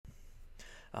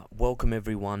Welcome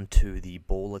everyone to the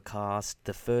Ballercast,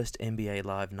 the first NBA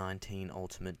Live 19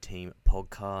 Ultimate Team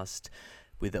podcast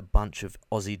with a bunch of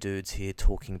Aussie dudes here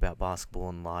talking about basketball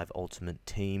and live Ultimate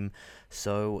Team.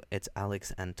 So it's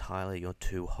Alex and Tyler, your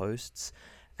two hosts,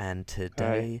 and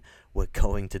today we're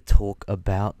going to talk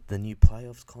about the new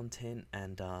playoffs content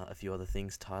and a few other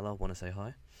things. Tyler, want to say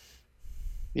hi?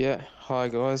 Yeah, hi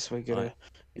guys. We're gonna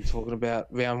be talking about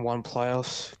round one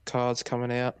playoffs cards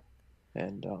coming out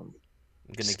and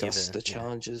I'm going to give discuss the a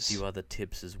challenges. few other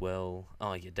tips as well.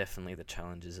 Oh, yeah, definitely the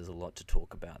challenges. There's a lot to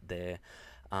talk about there.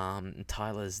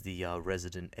 Tyler's the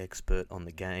resident expert on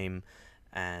the game,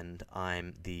 and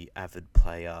I'm the avid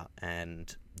player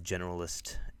and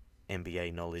generalist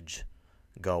NBA knowledge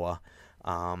goer.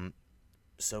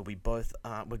 So we both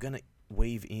we're going to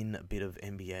weave in a bit of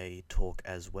NBA talk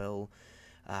as well,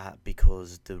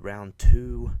 because the round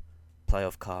two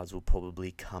playoff cards will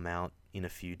probably come out in a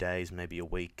few days, maybe a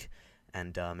week,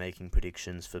 and making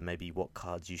predictions for maybe what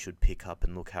cards you should pick up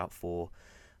and look out for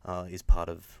is part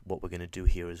of what we're going to do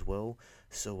here as well.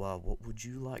 So what would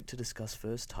you like to discuss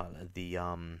first, Tyler? The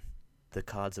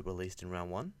cards that were released in round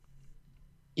one?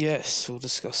 Yes, we'll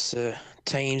discuss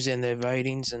teams and their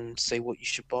ratings and see what you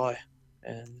should buy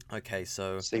and Okay,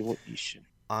 so see what you should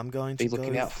I'm going to be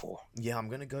looking go. out for. Yeah, I'm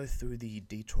going to go through the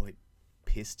Detroit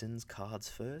Pistons cards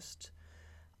first.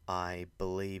 I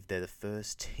believe they're the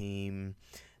first team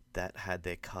that had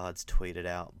their cards tweeted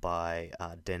out by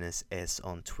Dennis S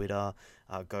on Twitter.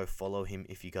 Go follow him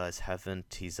if you guys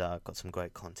haven't. He's got some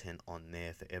great content on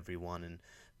there for everyone, and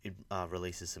it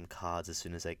releases some cards as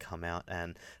soon as they come out.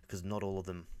 And because not all of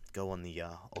them go on the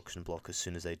auction block as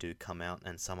soon as they do come out,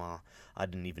 and some I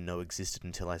didn't even know existed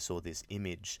until I saw this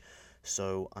image.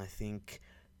 So I think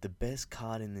the best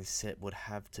card in this set would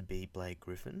have to be Blake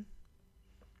Griffin.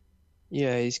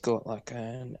 Yeah, he's got like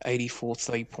an 84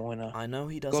 three-pointer. I know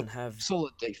Got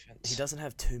solid defense. he doesn't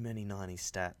have too many 90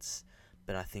 stats,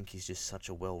 but I think he's just such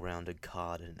a well-rounded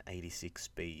card, and an 86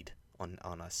 speed on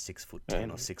a 6'10" or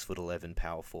And 6'11"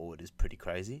 power forward is pretty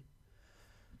crazy.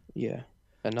 yeah,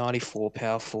 a 94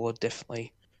 power forward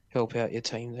definitely help out your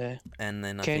team there. And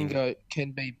then I Can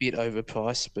think, be a bit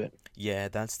overpriced, but yeah,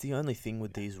 that's the only thing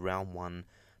with these round one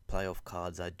playoff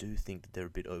cards. I do think that they're a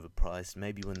bit overpriced.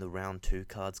 Maybe when the round two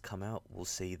cards come out, we'll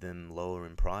see them lower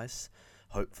in price,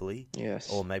 hopefully. Or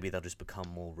yes. maybe they'll just become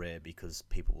more rare because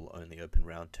people will only open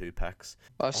round two packs.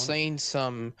 I've On seen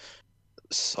some.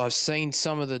 I've seen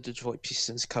some of the Detroit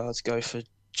Pistons cards go for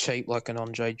cheap, like an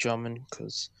Andre Drummond,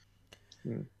 because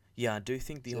Yeah, I do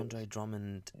think the Andre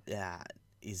Drummond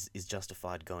is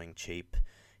justified going cheap.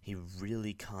 He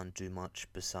really can't do much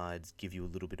besides give you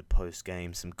a little bit of post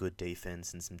game, some good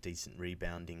defense, and some decent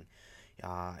rebounding.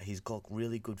 He's got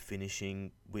really good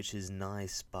finishing, which is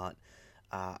nice, but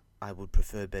I would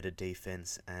prefer better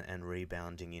defense and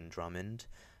rebounding in Drummond.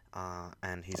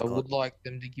 And he's I got would like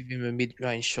them to give him a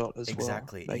mid-range shot as well.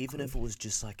 exactly, They even could. if it was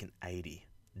just like an 80,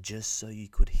 just so you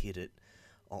could hit it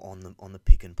on the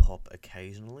pick and pop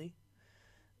occasionally.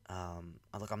 I'm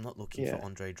not looking for Yeah,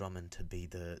 Andre Drummond to be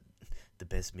the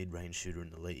best mid-range shooter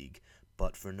in the league,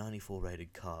 but for a 94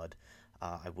 rated card,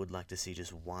 I would like to see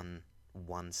just one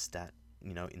stat,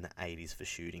 in the 80s for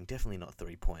shooting. Definitely not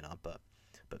three-pointer, but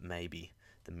maybe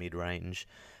the mid-range.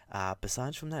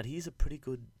 Besides from that, he's a pretty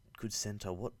good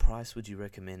center. What price would you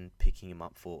recommend picking him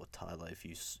up for, Tyler?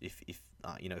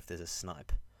 If there's a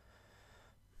snipe.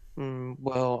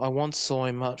 well, I once saw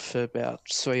him up for about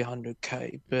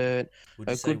 300k, but Would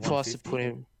you a say good price to put 150?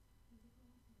 him.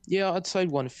 Yeah, I'd say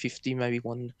 150,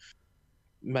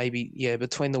 maybe yeah,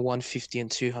 between the 150 and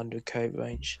 200k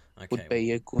range would Okay, be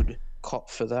well, a good cop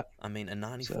for that. I mean, a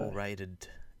 94 So rated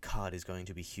card is going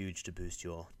to be huge to boost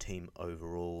your team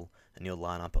overall and your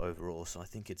lineup overall. So I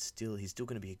think he's still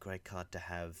going to be a great card to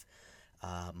have.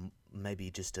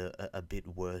 Maybe just a bit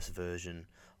worse version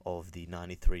of the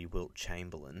 93 Wilt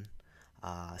Chamberlain.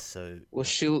 So well,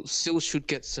 she'll still should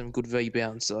get some good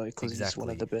rebounds though, because he's one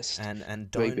of exactly, the best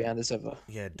and rebounders ever.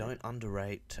 Yeah. don't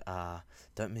underrate,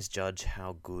 don't misjudge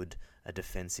how good a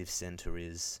defensive center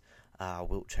is.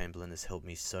 Wilt Chamberlain has helped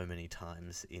me so many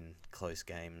times in close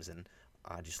games, and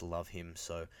I just love him.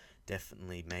 So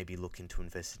definitely maybe look into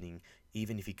investing,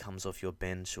 even if he comes off your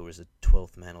bench or as a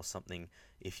 12th man or something.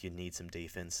 If you need some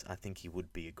defense, I think he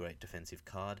would be a great defensive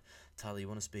card. Tyler, you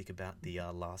want to speak about the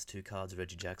last two cards,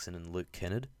 Reggie Jackson and Luke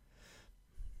Kennard?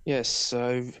 Yes,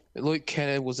 so Luke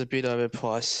Kennard was a bit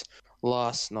overpriced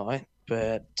last night,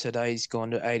 but today's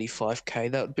gone to 85k.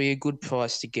 That would be a good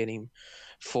price to get him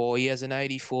for. He has an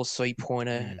 84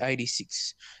 three-pointer, Mm.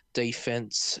 86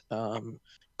 defense.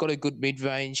 Got a good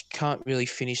mid-range. Can't really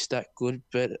finish that good,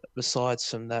 but besides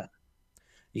from that,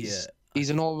 Yeah, he's I He's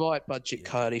an think, alright budget yeah.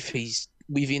 card if he's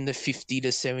within the 50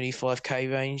 to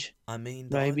 75k range, I mean, the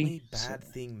maybe. only So bad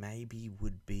thing maybe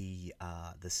would be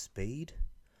the speed,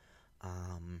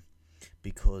 um,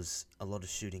 because a lot of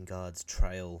shooting guards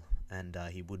trail, and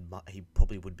he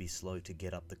probably would be slow to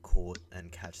get up the court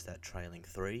and catch that trailing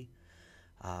three.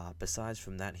 Besides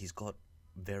from that, he's got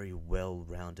very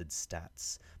well-rounded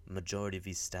stats. Majority of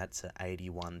his stats are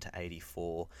 81 to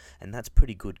 84, and that's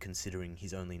pretty good considering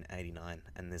he's only an 89,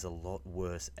 and there's a lot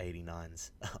worse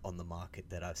 89s on the market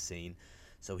that I've seen.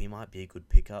 So he might be a good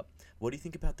pickup. What do you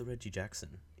think about the Reggie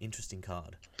Jackson? Interesting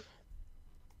card.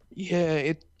 yeah,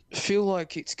 it feel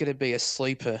like it's going to be a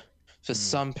sleeper for Mm,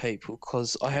 some people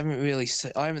because I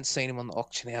haven't seen him on the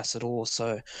auction house at all.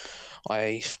 So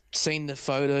I've seen the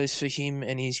photos for him,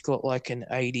 and he's got like an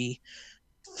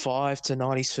 85 to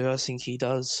 92. I think he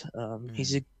does.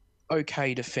 He's mm. a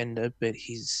okay defender, but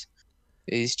he's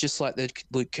just like the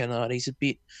Luke Kennard. He's a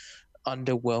bit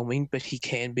underwhelming, but he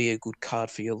can be a good card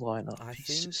for your lineup. I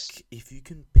He's just think if you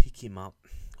can pick him up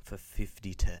for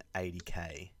 50 to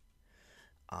 80k,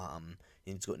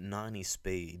 he's got 90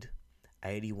 speed,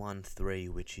 81 3,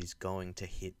 which is going to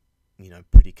hit,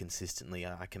 pretty consistently.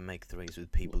 I can make threes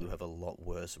with people who have a lot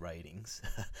worse ratings.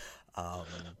 um,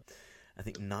 I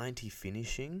think 90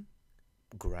 finishing,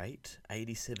 great.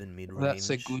 87 mid that's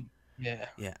a range, good yeah.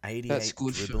 yeah. That's 88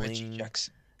 good for Reggie dribbling.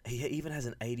 Jackson. He even has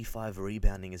an 85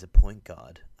 rebounding as a point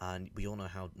guard, and we all know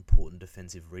how important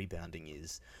defensive rebounding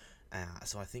is.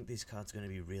 So I think this card's going to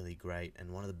be really great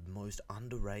and one of the most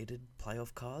underrated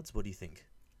playoff cards. What do you think?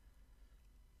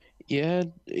 Yeah,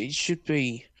 it should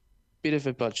be a bit of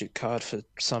a budget card for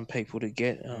some people to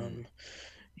get. Mm.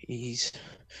 He's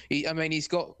I mean, he's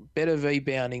got better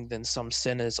rebounding than some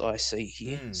centers I see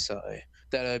here, Mm. so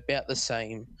that are about the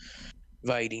same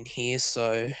rating here.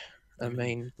 So, I I mean,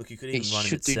 mean, look, you could he even run him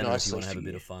should at do center if you nicely want to have for a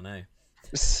bit you. of fun, eh?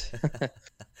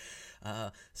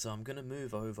 So I'm going to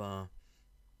move over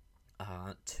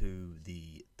to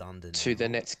the Thunder To the now.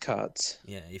 Nets cards.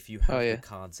 Yeah, if you Oh have the yeah.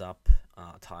 cards up,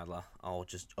 Tyler, I'll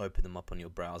just open them up on your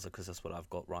browser because that's what I've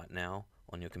got right now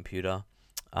on your computer.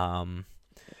 Um,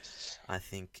 Yes. I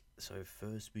think so.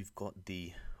 First, we've got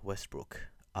the Westbrook.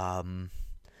 I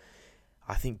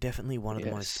think definitely one of the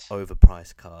most Yes.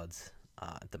 overpriced cards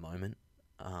at the moment.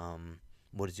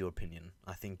 What is your opinion?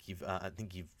 I think you've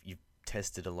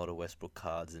tested a lot of Westbrook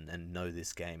cards and know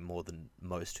this game more than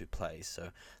most who play.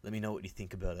 So let me know what you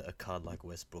think about a card like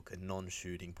Westbrook, a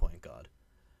non-shooting point guard.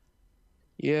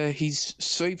 Yeah, his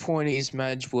 3 point is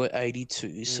manageable at 82,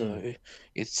 Mm. so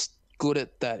it's good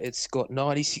at that. It's got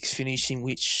 96 finishing,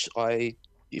 which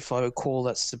if I recall,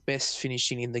 that's the best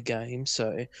finishing in the game.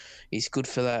 So he's good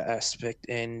for that aspect,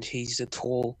 and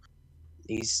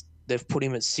they've put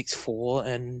him at 6'4",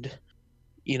 and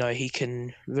he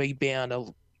can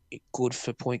rebound good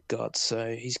for point guard.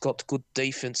 So he's got good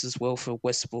defense as well for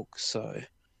Westbrook. So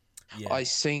Yeah, I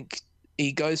think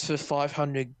he goes for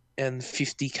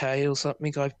 550k or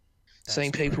something. I've that's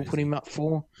seen people put him crazy. up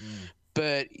for. Mm.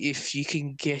 But if you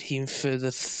can get him for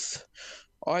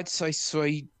I'd say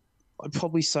three. I'd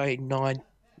probably say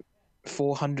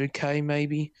 400k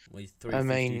maybe. Well, I 350,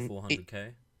 mean,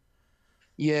 400k.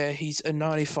 yeah, he's a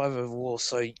 95 overall.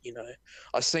 So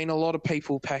I've seen a lot of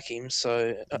people pack him.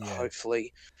 So Yeah.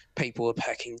 hopefully, people are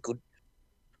packing good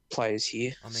players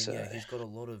here. I mean, So yeah, he's got a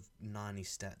lot of 90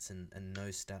 stats and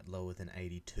no stat lower than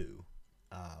 82,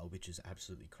 which is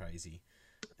absolutely crazy.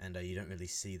 And you don't really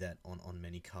see that on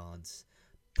many cards.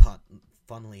 But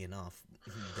funnily enough,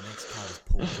 the next card is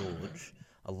Paul George.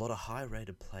 A lot of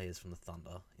high-rated players from the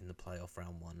Thunder in the playoff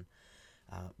round one.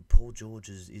 Paul George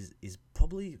is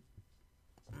probably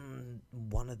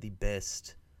one of the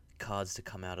best cards to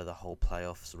come out of the whole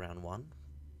playoffs round one.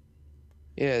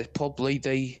 yeah, probably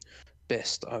the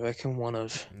best. I reckon one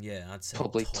of Yeah, I'd say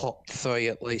probably top three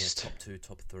at yeah, least. top two,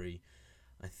 top three.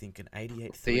 I think an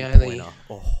 88 The three-pointer. only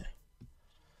Oh,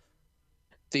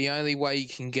 the only way you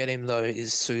can get him though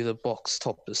is through the box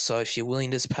toppers. So if you're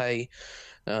willing to pay,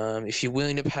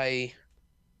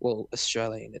 well,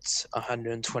 Australian, it's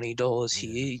 $120 yeah,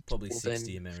 here. probably Well 60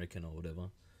 then, American or whatever.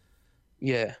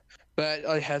 yeah. But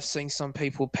I have seen some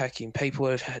people packing. People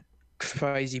have had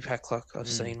crazy pack luck I've Mm,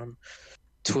 seen on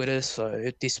Twitter.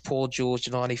 So this Paul George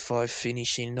 95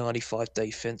 finishing, 95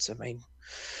 defense. I mean,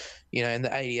 in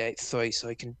the 88 3, so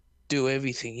he can do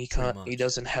everything. He pretty can't. He much.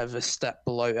 doesn't have a stat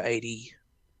below 82.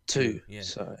 Two, yeah.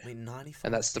 So, I mean, and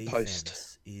 95 that's the post.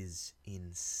 defense is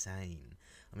insane.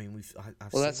 I mean,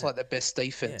 I've Well, seen that's that. like the best Yeah,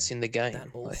 defense in the that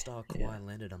game. All-Star Yeah, Kawhi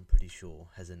Leonard, I'm pretty sure,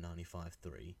 has a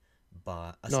 95-3.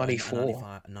 But, sorry, a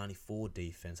 94. 94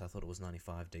 defense. I thought it was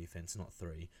 95 defense, not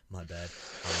 3. My bad.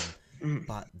 Mm.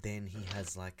 But then he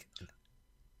has like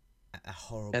a An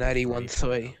horrible 81 3-pointer.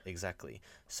 3. Exactly.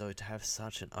 So to have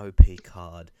such an OP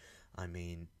card, I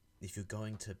mean, if you're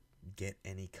going to get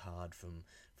any card from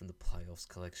the playoffs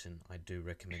collection, I do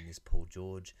recommend this Paul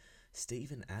George.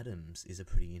 Steven Adams is a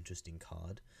pretty interesting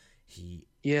card. He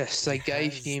Yes, he they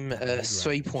gave has him that a mid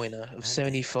three range, pointer of and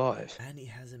 75. and he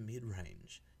has a mid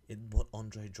range. What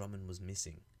Andre Drummond was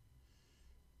missing.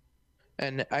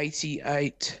 An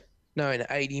 88, no, an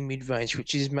 80 mid range,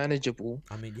 which is manageable.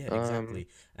 I mean, yeah, Um, exactly.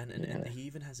 And yeah, he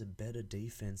even has a better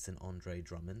defense than Andre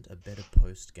Drummond, a better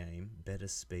post game, better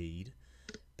speed,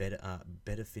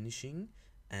 better finishing,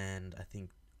 and I think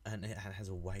and it has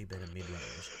a way better mid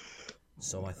range.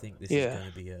 So I think this is yeah. going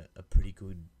to be a pretty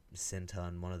good center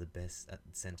and one of the best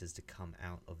centers to come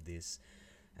out of this.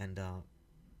 And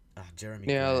Jeremy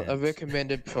Now, a Grant,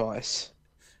 recommended price.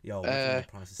 yo, Uh, recommended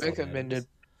price of Steven recommended. Adams.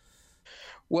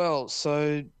 Well,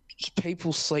 so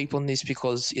people sleep on this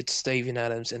because it's Steven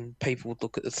Adams, and people would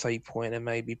look at the 3 pointer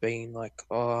maybe being like,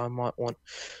 oh, I might want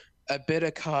a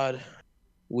better card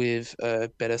with a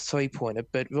better 3 pointer.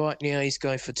 But right now he's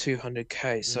going for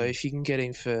 200k. So Mm. if you can get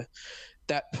him for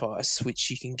that price, which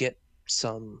you can get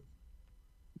some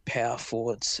power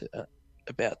forwards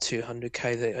about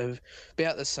 200k that are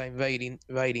about the same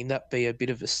rating, that'd be a bit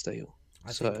of a steal.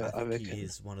 I think So I I think he reckon,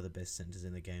 is one of the best centers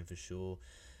in the game for sure.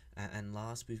 And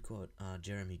last we've got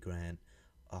Jeremy Grant.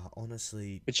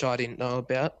 Honestly, which I didn't know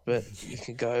about, but yeah, you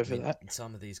can go I over mean that.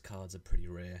 some of these cards are pretty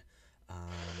rare.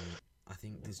 I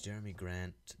think this Jeremy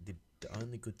Grant. The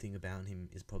only good thing about him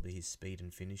is probably his speed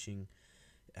and finishing.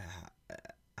 Uh,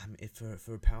 if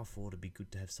for a power forward, it'd be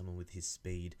good to have someone with his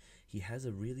speed. He has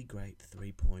a really great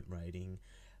 3-point rating,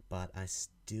 but I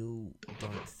still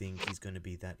don't think he's going to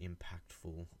be that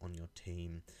impactful on your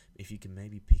team. If you can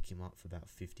maybe pick him up for about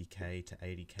 50k to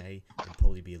 80k, it'd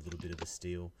probably be a little bit of a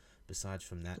steal. Besides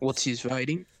from that, What's his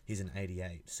rating? he's an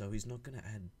 88, so he's not going to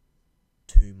add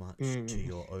too much to Mm,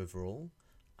 your overall.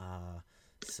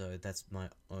 So that's my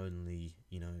only,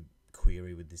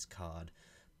 query with this card.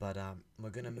 But we're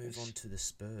going to move on yes. to the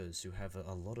Spurs, who have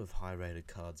a lot of high-rated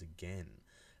cards again.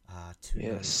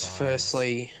 Yes. 295s,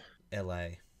 Firstly, LA.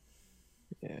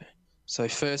 yeah. So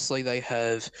firstly, they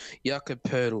have Yucca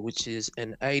Purtle, which is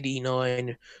an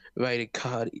 89 rated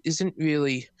card. It isn't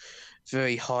really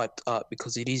very hyped up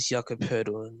because it is Yucca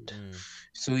Purtle, and Mm,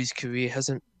 through his career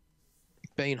hasn't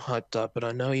been hyped up. But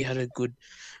I know he had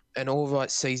an all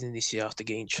right season this year after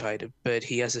getting traded. But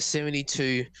he has a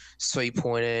 72 3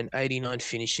 pointer and 89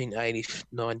 finishing,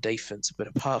 89 defense. But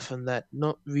apart from that,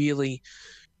 not really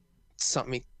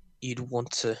something you'd want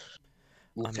to I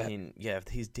look at. mean, yeah,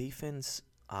 his defense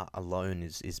alone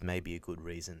is maybe a good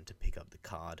reason to pick up the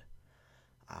card.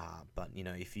 But,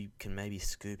 if you can maybe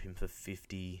scoop him for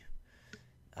 50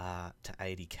 to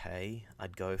 80k,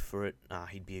 I'd go for it.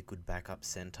 He'd be a good backup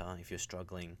center if you're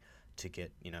struggling to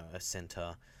get, a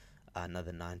center,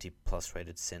 another 90 plus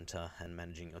rated center, and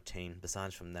managing your team.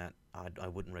 Besides from that, I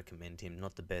wouldn't recommend him.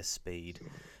 Not the best speed,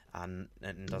 and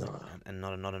doesn't No. and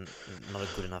not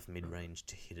a good enough mid range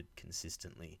to hit it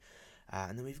consistently.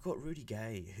 And then we've got Rudy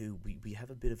Gay, who we have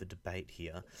a bit of a debate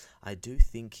here. I do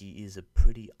think he is a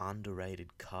pretty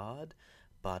underrated card,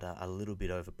 but a little bit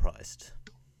overpriced.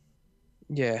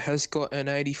 Yeah, has got an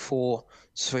 84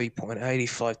 3 point,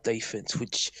 85 defense,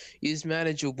 which is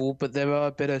manageable, but there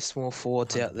are better small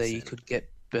forwards out there you 100%. could get.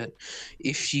 But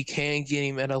if you can get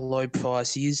him at a low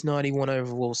price, he is 91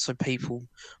 overall, so people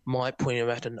might put him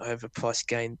at an overpriced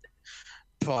game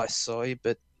price, sorry,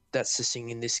 but that's the thing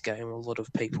in this game. A lot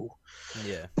of people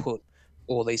Yeah. put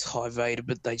all these high rated,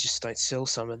 but they just don't sell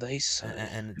some of these. So,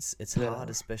 And it's but hard,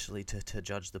 especially to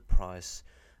judge the price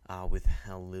with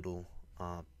how little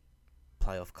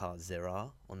playoff cards there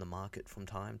are on the market from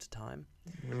time to time.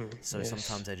 So yes.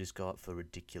 sometimes they just go up for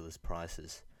ridiculous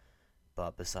prices.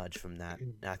 But besides from that,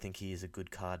 I think he is a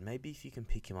good card. Maybe if you can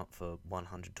pick him up for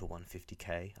 100 to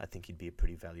 150k, I think he'd be a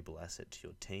pretty valuable asset to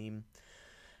your team.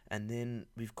 And then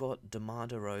we've got DeMar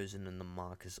DeRozan and the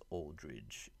Marcus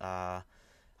Aldridge. I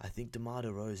think DeMar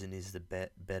DeRozan is the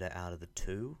better out of the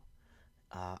two.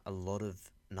 A lot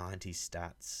of 90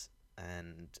 stats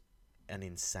and an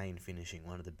insane finishing,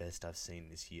 one of the best I've seen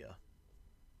this year.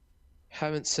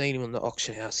 Haven't seen him on the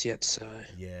auction house yet, so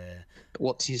Yeah,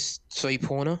 what's his 3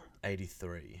 pointer?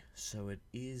 83. So it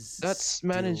is That's still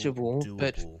manageable,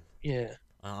 but doable. yeah,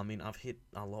 I mean, I've hit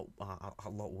a lot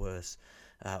worse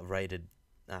rated.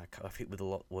 I've hit with a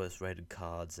lot worse rated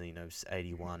cards.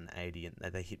 81, 80, and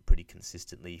they hit pretty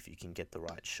consistently if you can get the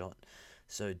right shot.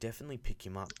 So definitely pick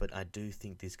him up. But I do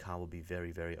think this car will be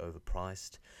very, very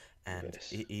overpriced. And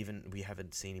Yes. even we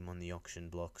haven't seen him on the auction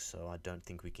block, so I don't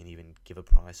think we can even give a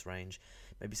price range.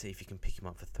 Maybe see if you can pick him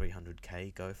up for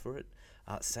 300k, go for it.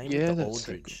 Same with Yeah, the that's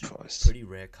a good Aldridge, price. pretty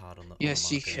rare card on the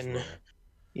Yes, you market as can. well.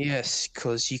 Yes,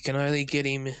 because you can only get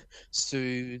him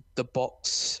through the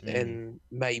box Mm, and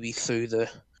maybe through the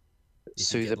if you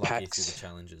through get the lucky through the packs.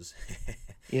 challenges.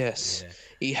 Yes, Yeah,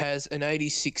 he has an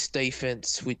 86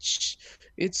 defense, which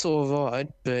it's all right,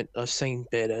 but I've seen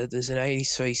better. There's an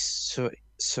 83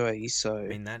 three, I so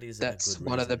mean that is a that's good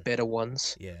one of the reason. better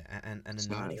ones. Yeah, and a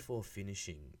So 94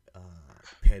 finishing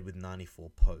paired with 94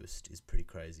 post is pretty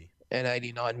crazy. and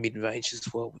 89 mid range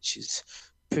as well, which is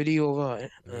pretty all right.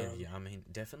 Yeah, yeah. I mean,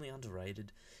 definitely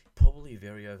underrated. Probably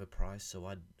very overpriced, so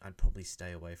I'd probably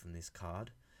stay away from this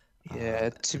card, Yeah,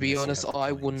 to be unless you honest, have the I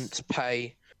coins. wouldn't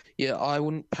pay. Yeah, I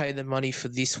wouldn't pay the money for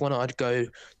this one. I'd go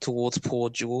towards Paul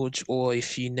George, or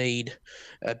if you need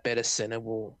a better center,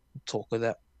 we'll talk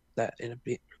about that in a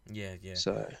bit. Yeah, yeah.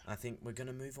 So I think we're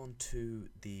gonna move on to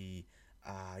the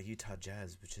Utah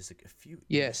Jazz, which is a few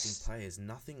interesting yes, players.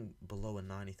 Nothing below a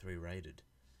 93 rated.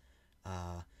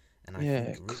 Uh, and I yeah,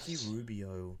 think Ricky 'cause-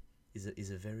 Rubio is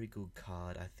a very good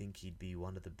card. I think he'd be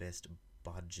one of the best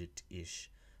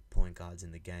budget-ish point guards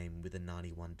in the game with a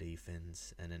 91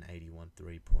 defense and an 81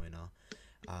 three-pointer.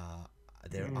 Uh,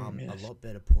 there are a yes, lot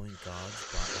better point guards,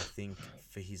 but I think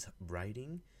for his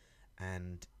rating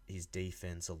and his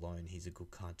defense alone, he's a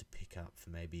good card to pick up for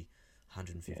maybe yeah.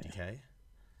 150k.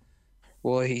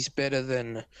 Well, he's better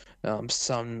than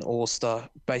some All Star,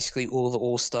 basically all the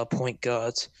All Star point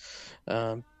guards,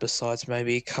 besides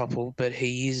maybe a couple. But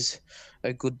he is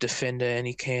a good defender and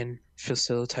he can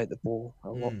facilitate the ball a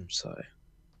lot. Mm, So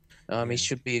he yeah.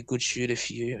 should be a good shooter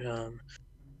for you.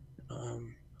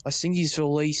 Um, I think his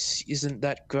release isn't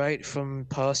that great from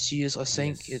past years. I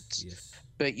think Yes. it's, Yes.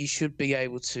 but you should be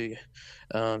able to,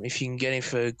 if you can get him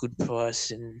for a good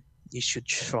price, and you should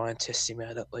try and test him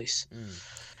out at least. Mm.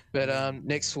 But And then yeah,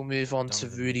 next we'll move on to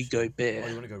Donovan Rudy Mitchell. Oh, Gobert.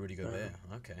 you want to go Rudy Gobert?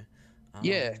 Um, Okay.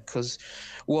 yeah, Um. because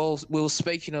well, we were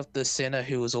speaking of the center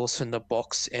who was also in the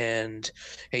box, and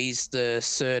he's the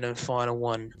third and final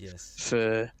one Yes.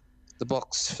 for the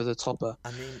box for the topper.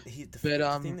 I mean, But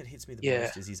the thing that hits me the yeah,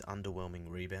 most is his underwhelming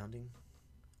rebounding.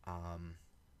 Um,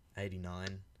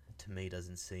 89 to me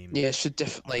doesn't seem yeah, should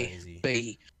definitely crazy.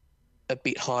 be a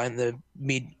bit high in the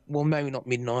mid. Well, maybe not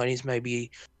mid 90s.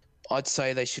 Maybe I'd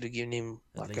say they should have given him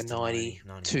At like a least a 90,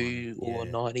 91. 92 or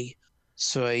Yeah.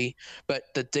 93.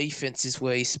 But the defense is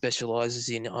where he specializes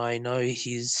in. I know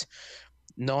his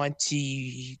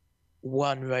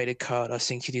 91 rated card, I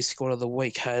think it is squad of the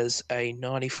week, has a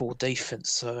 94 defense.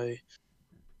 So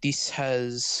this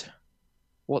has,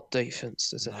 what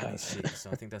defense does it have? 96.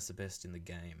 I think that's the best in the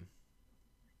game.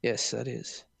 Yes, that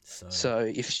is. So, So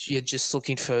if you're just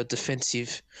looking for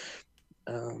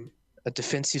um, a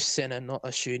defensive center, not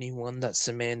a shooting one, that's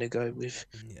the man to go with.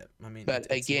 yeah. I mean, But it's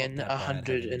not again, that a bad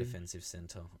hundred having a and defensive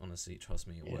center. Honestly, trust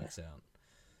me, it yeah. works out.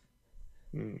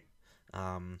 Mm.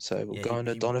 Um, So we'll yeah, go on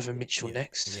to Donovan Mitchell yeah,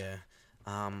 next. yeah.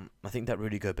 I think that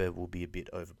Rudy Gobert will be a bit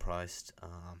overpriced,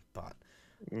 but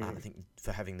I Mm. think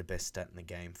for having the best stat in the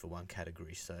game for one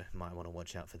category, so might want to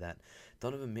watch out for that.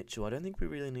 Donovan Mitchell, I don't think we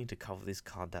really need to cover this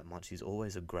card that much. He's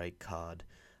always a great card.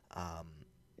 Um,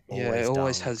 Yeah, it always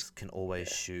always has. dunks, can always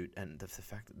Yeah. shoot, and the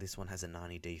fact that this one has a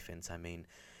 90 defense, I mean,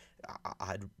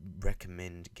 I'd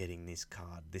recommend getting this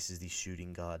card. This is the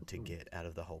shooting guard to Mm. get out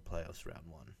of the whole playoffs round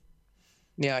one.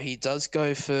 Now he does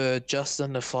go for just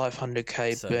under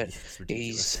 500k, So but it's he's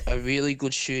ridiculous. a really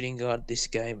good shooting guard this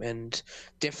game, and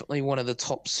definitely one of the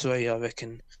top three, I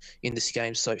reckon, in this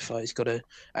game so far. He's got a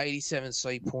 87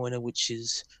 3-pointer, which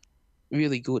is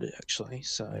really good actually.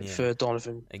 So Yeah, for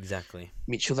Donovan exactly.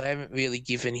 Mitchell, they haven't really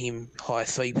given him high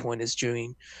 3-pointers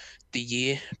during the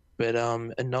year, but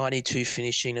a 92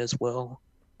 finishing as well,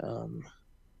 um,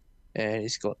 and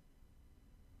he's got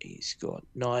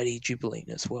 90 dribbling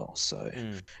as well. So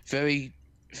Mm. very,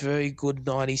 very good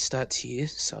 90 stats here.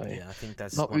 So Yeah, I think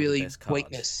that's not one of the really best cards.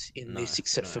 weakness in No, this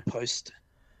except no. for post.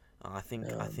 I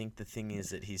Um, think the thing is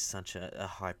that he's such a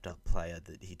hyped up player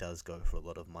that he does go for a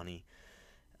lot of money,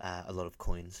 a lot of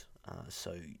coins.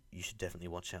 So you should definitely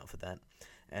watch out for that.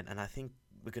 And I think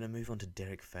we're gonna move on to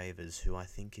Derek Favors, who I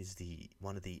think is the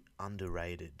one of the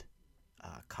underrated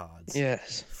cards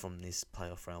yes. from this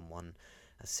playoff round one.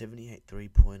 A 78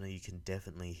 3-pointer you can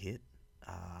definitely hit,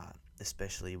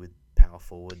 especially with power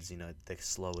forwards. You know, they're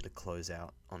slower to close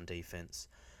out on defense.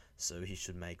 So he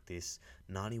should make this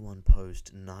 91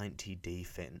 post, 90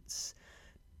 defense,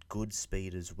 good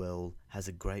speed as well, has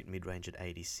a great mid-range at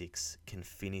 86, can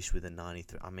finish with a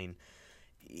 93. I mean,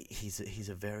 he's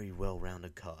a very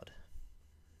well-rounded card.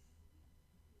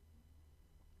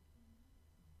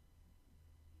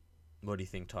 What do you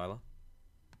think, Tyler?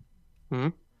 Hmm?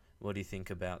 What do you think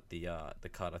about the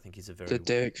card? I think he's a The very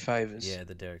Derek Favors. yeah,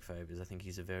 the Derek Favors. I think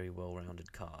he's a very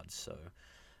well-rounded card. So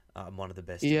one of the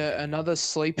best in the Yeah, game. another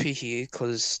sleeper here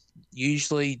because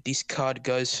usually this card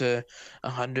goes for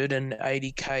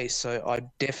 180k. So I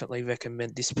definitely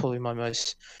recommend this. Probably my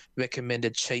most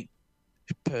recommended cheap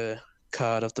per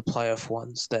card of the playoff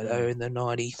ones that are Mm, in the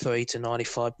 93 to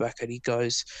 95 bracket. He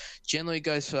generally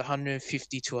goes for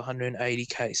 150 to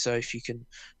 180k. So if you can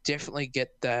definitely get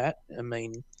that, I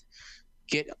mean,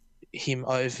 get him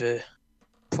over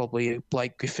probably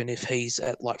Blake Griffin if he's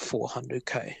at like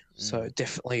 400k. mm. So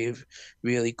definitely a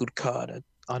really good card, an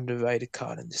underrated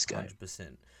card in this game.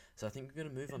 100%. So I think we're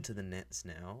going to move on to the Nets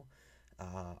now.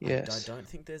 I Yes. don't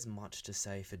think there's much to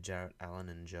say for Jarrett Allen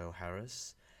and Joe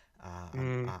Harris.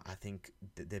 Mm, I think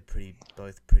they're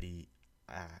both pretty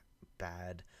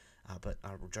bad. But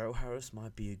Joe Harris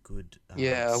might be a good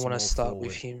yeah, I want to small start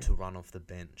with forward him. to run off the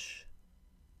bench.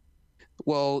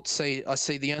 Well, see, I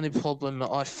see the only problem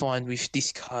that I find with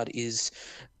this card is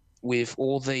with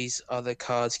all these other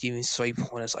cards giving 3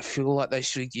 pointers. I feel like they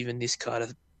should have given this card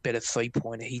a better 3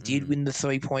 pointer. He did Mm, win the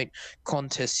 3 point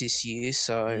contest this year,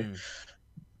 so mm.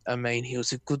 I mean, he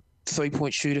was a good 3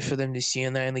 point shooter for them this year,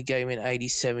 and they only gave him an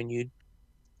 87.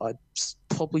 I'd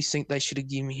probably think they should have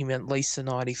given him at least a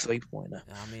 93 pointer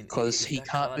I mean, because he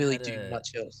can't really do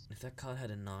much else. if that card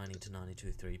had a 90 to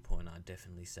 92 3 pointer, I'd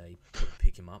definitely say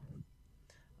pick him up.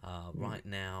 Mm. Right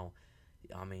now,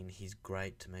 I mean, he's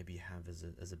great to maybe have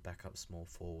as a backup small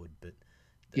forward, but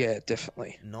Yeah,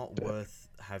 definitely. not But worth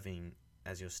having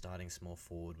as your starting small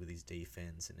forward with his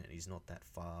defense, and he's not that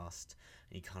fast,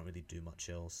 and he can't really do much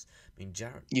else. I mean,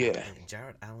 yeah,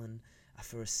 Jarrett Allen,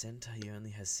 for a center, he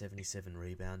only has 77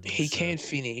 rebounding, he so can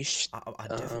finish. I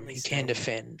definitely He can stay.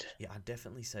 defend. Yeah, I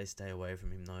definitely say stay away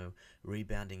from him though.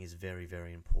 Rebounding is very,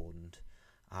 very important,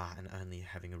 and only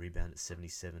having a rebound at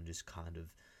 77 just kind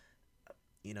of,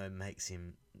 makes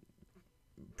him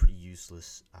pretty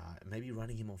useless. Maybe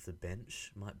running him off the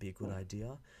bench might be a good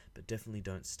idea, but definitely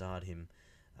don't start him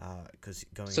because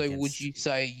going So against.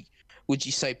 would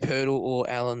you say Pirtle or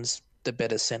Allen's the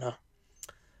better center?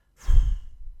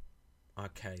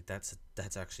 Okay,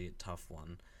 that's actually a tough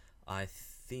one. I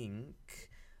think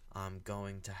I'm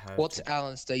going to have What's to.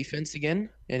 Allen's defense again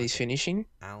and his Okay, finishing?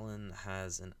 Allen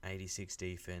has an 86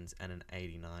 defense and an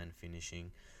 89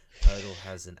 finishing. Pirtle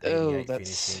has an Oh, 88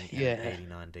 that's finishing and an yeah.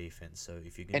 89 defense. So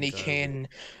if you're And gonna go with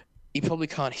he probably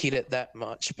can't hit it that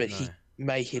much, but no he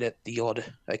may hit it the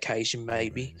odd occasion, mid maybe.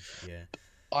 range, yeah,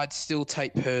 I'd still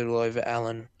take Pirtle over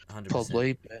Allen, 100%.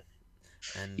 probably, but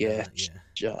And yeah, yeah,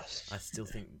 I just. still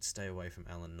think stay away from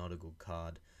Allen. Not a good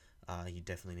card. You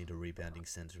definitely need a rebounding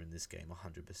center in this game,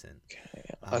 100%. Okay.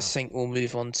 I Uh, think we'll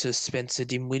move on to Spencer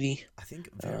Dinwiddie. I think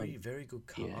Um, very very good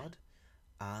yeah, card.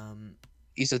 Um,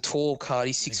 he's a tall card.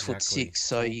 He's six foot exactly. six,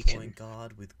 so Tall you point can.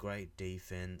 guard with great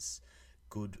defense,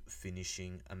 good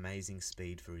finishing, amazing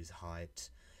speed for his height.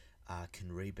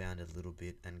 Can rebound a little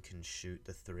bit and can shoot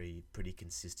the three pretty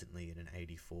consistently at an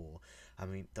 84. I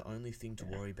mean, the only thing to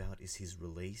worry about is his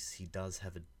release. He does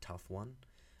have a tough one.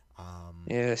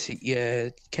 Um, Yes, yeah,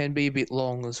 it can be a bit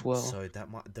long as well. so that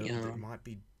Yeah, might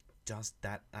be just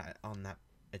that on that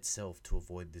itself to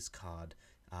avoid this card.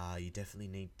 You definitely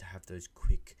need to have those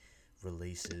quick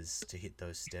releases to hit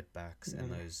those step backs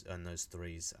and mm, those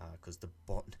threes because the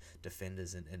bot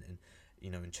defenders and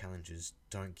and challengers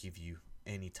don't give you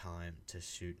any time to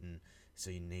shoot, and so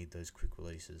you need those quick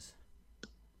releases.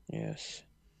 yes.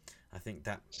 I think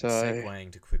that So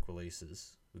segueing to quick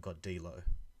releases, we've got D'Lo.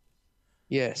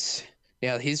 yes.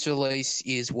 Now his release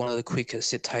is one of the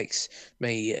quickest. It takes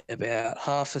me about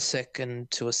half a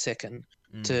second to a second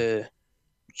Mm, to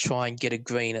try and get a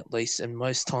green at least, and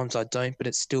most times I don't, but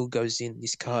it still goes in.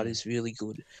 This card mm. is really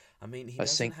good. I mean, he I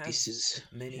doesn't think have this is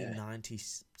many yeah. 90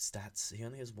 stats. He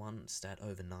only has one stat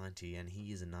over 90, and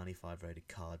he is a 95 rated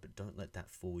card, but don't let that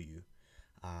fool you.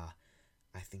 Uh,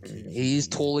 I think He is he's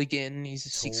tall again.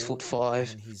 He's 6 foot tall,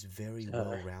 5. and he's very So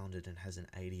well rounded and has an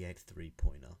 88 3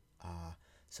 pointer.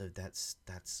 So that's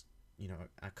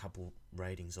a couple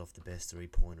ratings off the best 3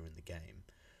 pointer in the game.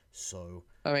 So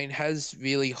I mean, has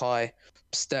really high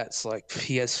stats. Like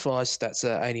he has 5 stats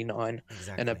at 89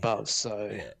 and exactly. above. So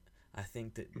Yeah, I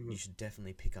think that you mm, should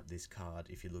definitely pick up this card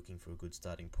if you're looking for a good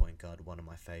starting point guard, one of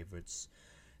my favourites.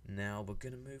 Now we're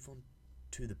going to move on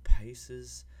to the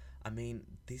Pacers. I mean,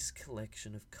 this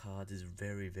collection of cards is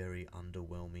very, very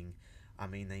underwhelming. I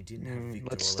mean, they didn't have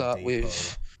Victor let's start Oladipo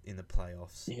with in the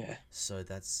playoffs, yeah. so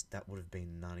that would have been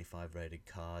a 95 rated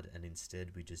card, and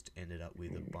instead we just ended up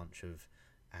with a Mm, bunch of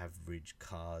average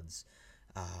cards.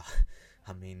 Uh,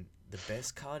 I mean, the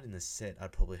best card in the set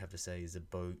I'd probably have to say is a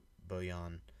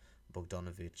Bojan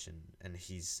Bogdanovic, and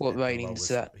he's What at the rating's lowest.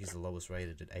 that? He's the lowest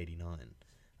rated at 89.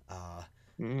 Uh,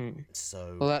 Mm.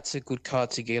 so Well, that's a good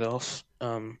card to get off.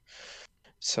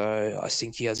 So I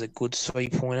think he has a good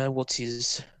 3-pointer. What's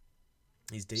his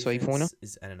his 3-pointer? defense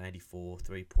is at an 84,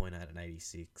 3-pointer at an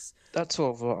 86, That's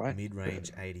all right. mid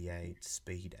range 88,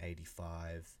 speed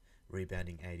 85,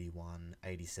 rebounding 81,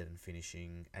 87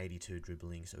 finishing, 82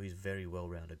 dribbling. So he's a very well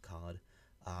rounded card.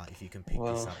 If you can pick this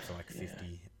Well, up for like yeah.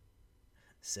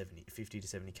 50 to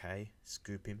 70k,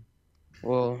 scoop him.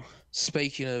 Well,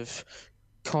 speaking of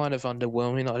kind of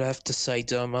underwhelming, I'd have to say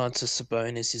Domantas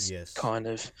Sabonis is Yes. kind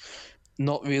of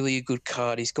not really a good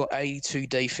card. He's got 82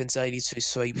 defense, 82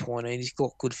 3-pointer, and he's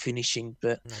got good finishing,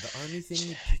 but No, the only thing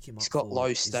you pick him he's up got for low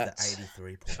is the stats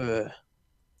 83 pointer. for,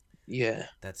 yeah.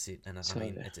 That's it. And I So,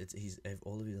 mean, he's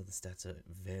all of his other stats are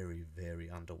very, very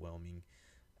underwhelming.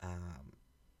 Um,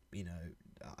 you know,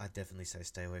 I definitely say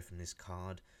stay away from this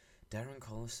card. Darren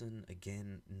Collison,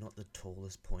 again, not the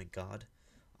tallest point guard.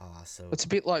 So it's a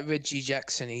bit like Reggie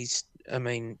Jackson. He's, I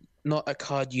mean, not a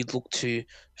card you'd look to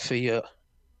for your,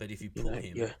 but if you you pull know,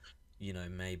 him, your,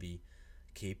 maybe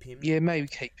keep him yeah, maybe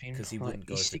keep him. because he Like, wouldn't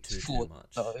go he's for 6 too foot, much.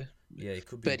 though. Yeah, it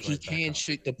could be a But he great can backup.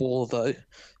 shoot the ball, though.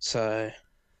 So,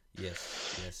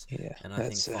 Yes. yeah, And I think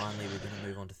that's finally we're going to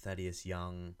move on to Thaddeus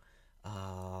Young.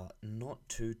 Not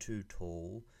too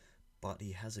tall, but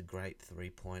he has a great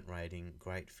 3-point rating,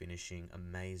 great finishing,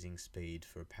 amazing speed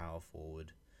for a power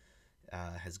forward.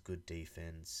 Has good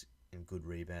defense and good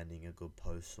rebounding, a good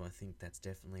post. So I think that's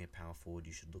definitely a power forward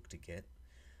you should look to get.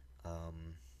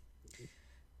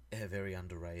 Very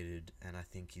underrated, and I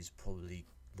think he's probably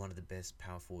one of the best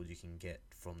power forwards you can get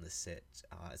from the set,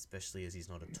 especially as he's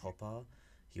not a topper.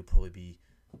 He'll probably be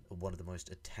one of the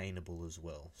most attainable as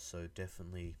well. So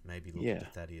definitely maybe look yeah. into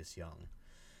Thaddeus Young.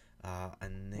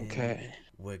 And then Okay.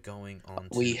 we're going on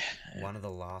to We one of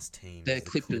the last teams, the the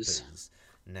Clippers. Clippers.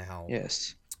 Now,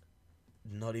 Yes.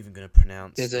 not even going to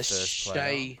pronounce There's the a first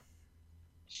player.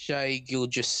 Shea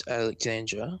Gilgeous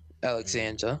Alexander.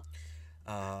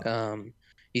 Uh,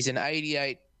 He's an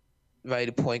 88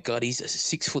 rated point guard. He's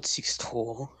 6'6"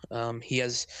 tall.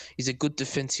 He's a good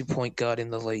defensive point guard in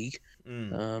the league.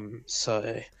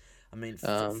 So I mean,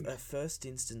 at first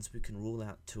instance, we can rule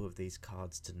out two of these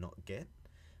cards to not get.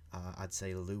 I'd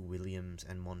say Lou Williams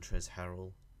and Montrezl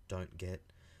Harrell don't get.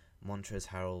 Montrezl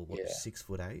Harrell, what, yeah,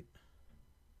 6'8"?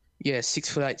 yeah,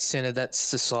 6'8" center.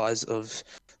 That's the size of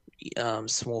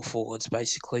small forwards,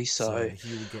 basically. So So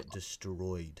he will get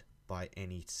destroyed by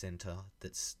any center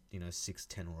that's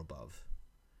 6'10" or above.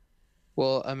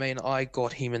 well, I mean, I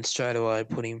got him and straight away I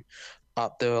put him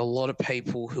up. There are a lot of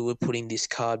people who were putting this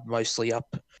card mostly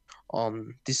up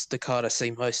on this. The card I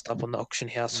see most up on the auction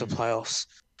house for playoffs,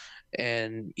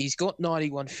 and he's got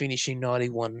 91 finishing,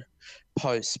 91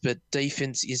 posts, but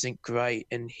defense isn't great,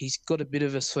 and he's got a bit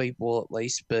of a sweet ball at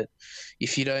least. But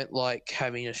if you don't like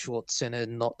having a short center,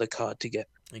 not the card to get.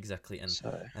 Exactly,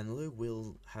 So and Lou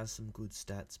Will has some good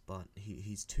stats, but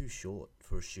he's too short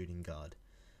for a shooting guard.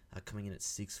 Coming in at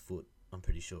 6 foot, I'm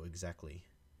pretty sure exactly.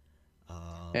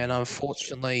 and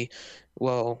unfortunately,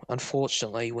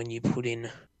 when you put in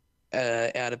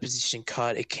out of position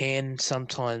card, it can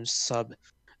sometimes sub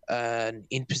an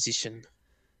in position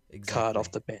card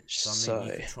off the bench. So I mean,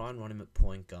 you could try and run him at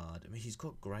point guard. I mean, he's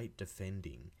got great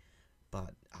defending,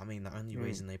 but I mean, the only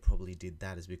reason they probably did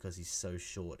that is because he's so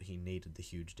short. He needed the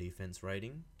huge defense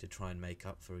rating to try and make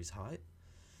up for his height.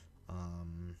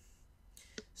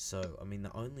 So I mean,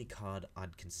 the only card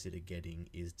I'd consider getting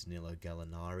is Danilo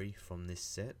Gallinari from this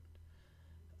set.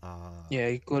 Yeah,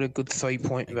 he got a good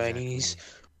 3-point rating. Exactly.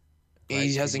 He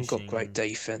Great hasn't got great finishing,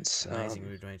 defense. amazing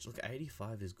mid range. Look,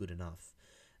 85 is good enough.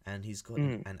 And he's got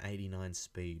an 89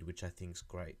 speed, which I think's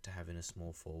great to have in a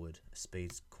small forward.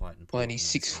 Speed's quite important. Well, and he's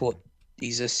 6 foot.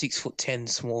 He's a 6'10"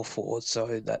 small forward,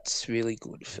 so that's really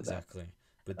good for that. Exactly,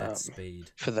 with that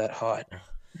speed for that height. Oh.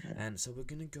 And so we're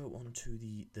gonna go on to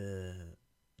the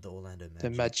Orlando Magic. The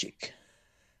Magic.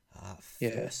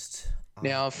 First.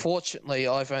 Now, unfortunately,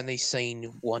 I've only seen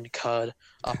one card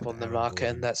up on the market,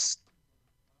 and that's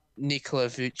Nikola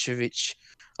Vucevic.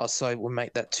 I'll say we'll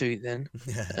make that two then.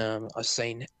 I've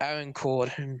seen Aaron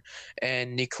Gordon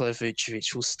and Nikola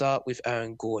Vucevic. We'll start with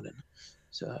Aaron Gordon.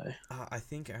 So I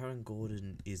think Aaron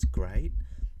Gordon is great.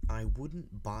 I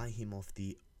wouldn't buy him off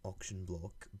the auction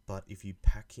block, but if you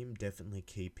pack him, definitely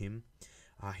keep him.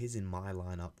 He's in my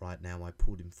lineup right now. I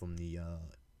pulled him from the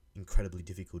incredibly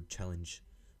difficult challenge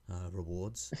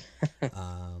rewards.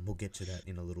 We'll get to that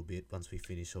in a little bit once we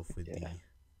finish off with the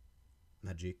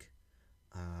Magic.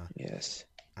 Yes.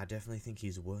 I definitely think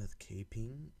he's worth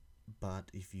keeping, but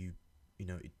if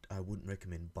I wouldn't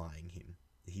recommend buying him.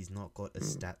 he's not got a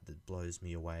stat that blows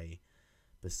me away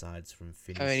besides from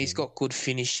I mean, he's finishing. got good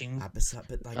finishing, But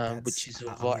like which that's, is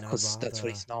I alright mean, I'd because that's what rather.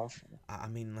 he's known for. I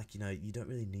mean, like, you don't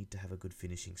really need to have a good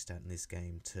finishing stat in this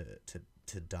game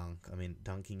to dunk. I mean,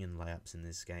 dunking and layups in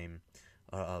this game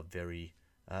are very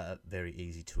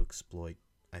easy to exploit,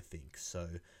 I think. So,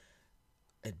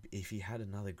 if he had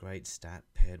another great stat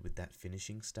paired with that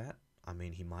finishing stat, I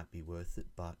mean, he might be worth it.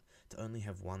 But to only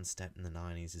have one stat in the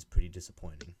 90s is pretty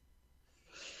disappointing.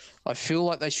 I feel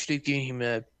like they should have given him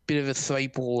a bit of a three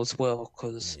ball as well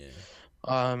because Yeah.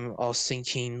 I was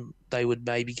thinking they would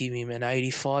maybe give him an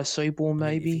 85 three ball, I mean,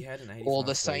 if he maybe, had an or 85 the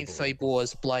three same three ball, ball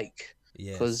as Blake,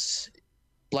 yes. because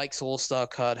Blake's All Star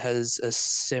card has a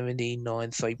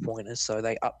 79 three pointers, so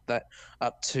they upped that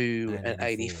up to And an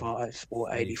 84. 85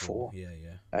 or 84, 84. yeah,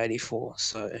 yeah. 84.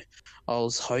 So I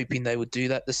was hoping they would do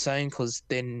that the same because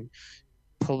then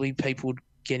probably people would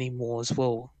get him more as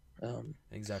well.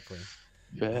 Exactly.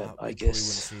 But I We probably wouldn't guess,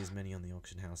 see as many on the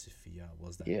auction house if he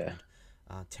was that yeah.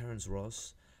 good. Terrence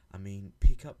Ross, I mean,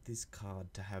 pick up this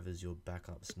card to have as your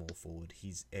backup small forward.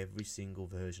 He's every single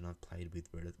version I've played with,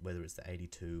 whether it's the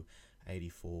 82,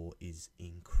 84, is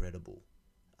incredible.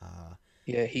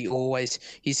 Yeah,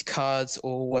 his cards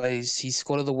always, his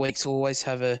squad of the weeks always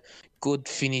have a good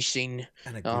finishing.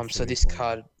 And a good So this three-pointer.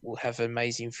 card will have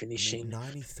amazing I mean, finishing.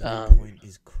 93 point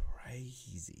is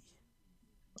crazy.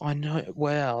 I know,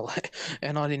 wow,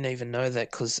 and I didn't even know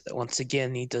that because once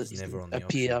again he He's never doesn't on the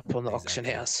appear auction. up on the auction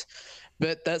Exactly. house.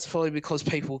 But that's probably because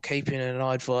people keep him, and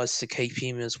I advise to keep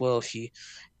him as well if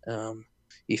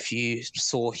you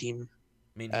saw him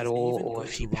I mean, at he's all even or good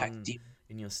if to you packed run him.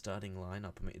 in your starting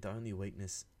lineup. I mean, the only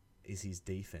weakness is his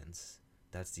defense.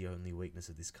 That's the only weakness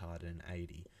of this card in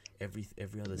 80. Every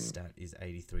other stat is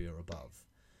 83 or above.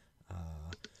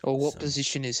 Or what So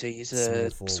position is he? He's small a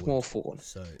forward. small forward.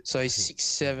 So So I he's think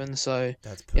 6'7". So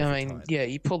that's I perfect mean, height. yeah,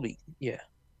 you probably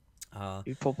Uh,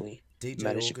 you probably DJ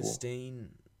manageable. Augustine.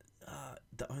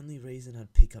 The only reason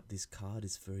I'd pick up this card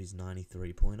is for his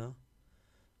 93 pointer.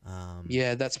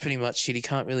 Yeah, that's pretty much it. He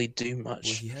can't really do Well, much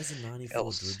he has a 94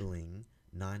 else. dribbling,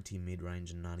 90 mid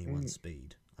range, and 91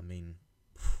 speed. I mean,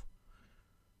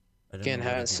 I don't Again, know what he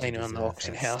haven't did to seen him on the deserve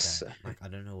auction that house. stat. So. Like, I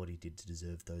don't know what he did to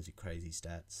deserve those crazy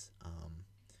stats. I mean,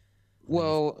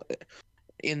 Well,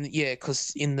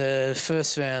 because in the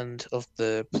first round of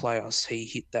the playoffs, he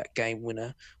hit that game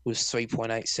winner with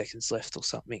 3.8 seconds left or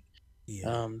something.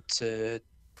 yeah. To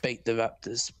beat the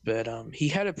Raptors, but he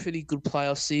had a pretty good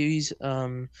playoff series.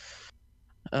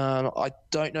 I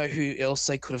don't know who else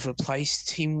they could have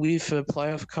replaced him with for a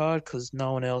playoff card because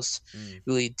no one else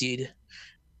really did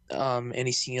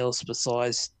anything else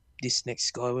besides this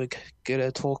next guy we're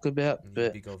gonna talk about. Yeah,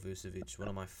 But Big Ol Vucevic, one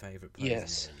of my favourite players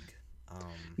yes, in the league.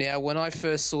 now when I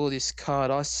first saw this card,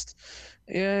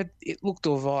 yeah, it looked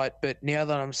all right. But now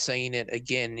that I'm seeing it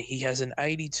again, he has an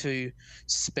 82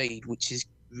 speed, which is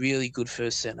really good for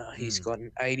a center. He's got an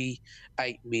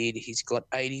 88 mid. He's got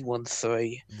 81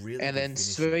 three, Really and good then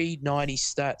finishing. 390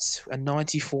 stats, a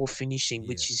 94 finishing, Yeah.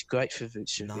 which is great for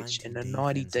Vucevic, 90 and a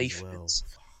 90 defense as well. defense.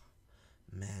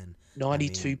 Man,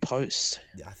 92 I mean, posts,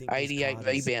 I think this 88 card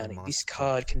is a rebounding. This must cop.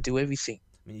 card can do everything.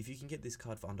 I mean, if you can get this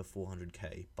card for under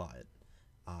 400k, buy it.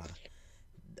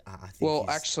 I think Well,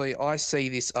 actually, I see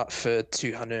this up for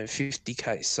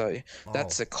 250k, so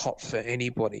that's a cop for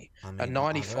anybody. I mean, A I've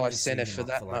 95 only seen center him for up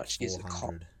for that like much is a cop.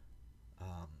 400.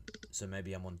 So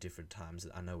maybe I'm on different times.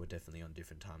 I know we're definitely on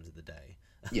different times of the day.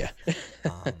 Yeah.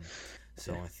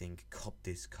 So I think cop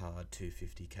this card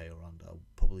 250k or under,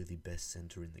 probably the best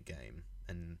center in the game,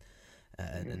 and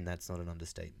that's not an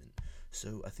understatement.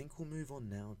 So I think we'll move on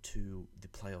now to the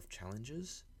playoff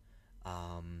challenges.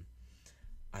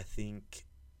 I think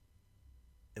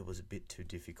it was a bit too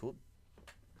difficult.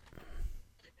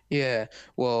 Yeah.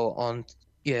 Well,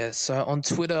 so on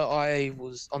Twitter, I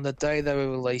was on the day they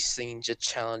were releasing the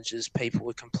challenges, people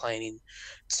were complaining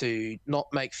to not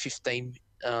make 15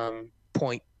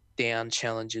 point down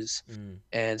challenges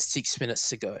and 6 minutes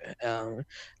to go.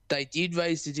 They did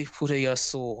raise the difficulty I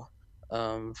saw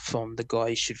from the guy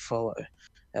you should follow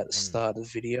at the start of the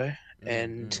video,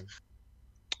 and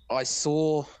I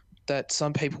saw that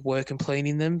some people were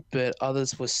complaining them, but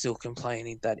others were still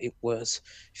complaining that it was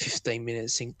 15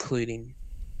 minutes, including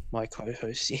my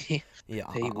co-host. Yeah,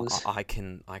 I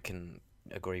can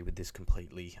agree with this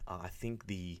completely. I think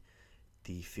the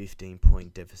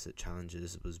 15-point deficit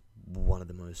challenges was one of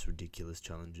the most ridiculous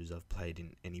challenges I've played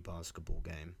in any basketball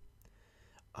game.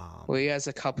 Well, he has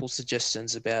a couple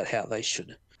suggestions about how they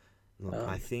should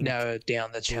I think narrow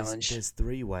down the challenge. There's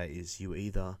three ways. You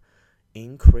either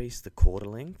increase the quarter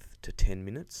length to 10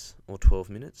 minutes or 12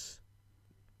 minutes.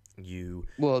 You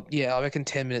Well, yeah, I reckon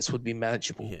 10 minutes would be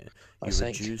manageable. yeah, I you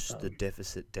think. reduce the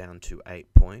deficit down to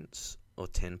 8 points or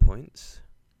 10 points.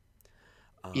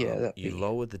 Yeah, that'd You be.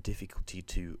 lower the difficulty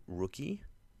to rookie,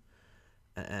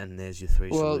 and there's your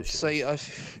three Well, see,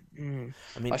 solutions.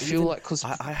 I mean, I feel even like because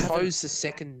I haven't. pro's the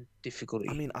second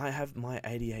I difficulty. mean, I have my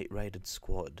 88 rated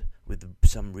squad with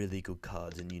some really good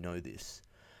cards, and you know this.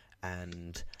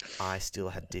 And I still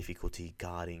had difficulty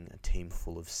guarding a team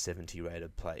full of 70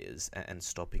 rated players and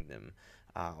stopping them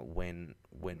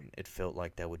when it felt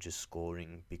like they were just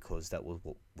scoring because that was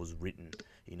what was written,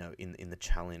 in the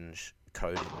challenge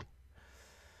coding.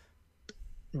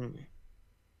 Mm,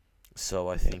 So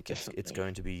I yeah, think it's definitely.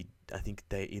 going to be. I think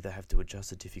they either have to adjust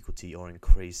the difficulty or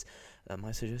increase.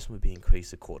 My suggestion would be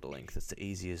increase the quarter length. It's the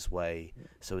easiest way.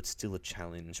 So it's still a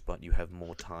challenge, but you have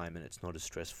more time and it's not as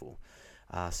stressful.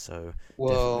 So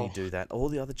definitely Well, do that.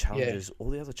 yeah, All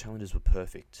the other challenges were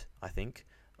perfect. I think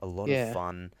a lot of yeah.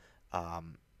 fun,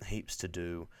 heaps to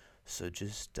do. So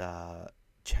just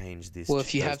change Well,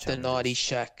 if you those have the 90 challenges.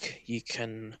 shack, you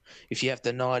can. If you have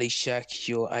the 90 shack,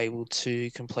 you're able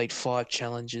to complete 5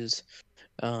 challenges.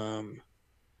 Um,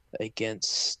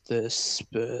 Against the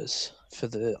Spurs for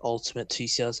the ultimate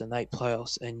 2008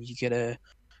 playoffs, and you get a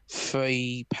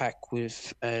free pack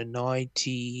with a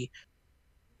 90,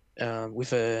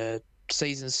 with a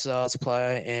season stars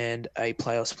player and a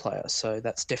playoffs player. So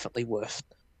that's definitely worth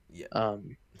Yeah,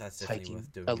 um, that's definitely taking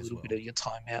worth a doing as little bit well. of your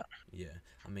time out. Yeah,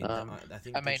 I mean, Um, I I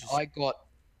think they mean, just. Uh,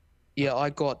 I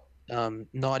got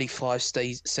 95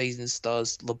 season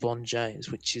stars LeBron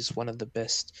James, which is one of the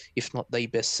best, if not the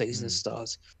best season mm,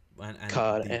 stars and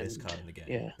card, the best and card in the game.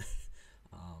 yeah.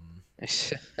 um,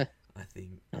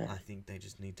 I think they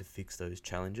just need to fix those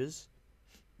challenges.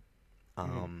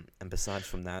 Mm. And besides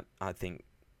from that, I think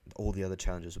all the other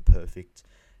challenges are perfect.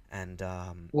 And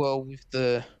Well, with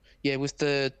the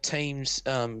teams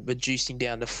reducing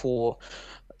down to four,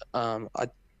 I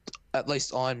at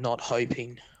least I'm not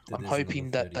hoping. that I'm there's another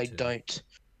hoping that they 32. don't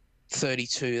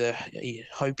 32. They're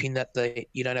hoping that they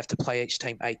you don't have to play each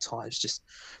team 8 times, just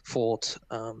 4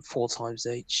 times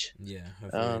each, Yeah,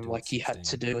 hopefully they do it like you had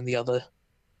to 16. do in the other.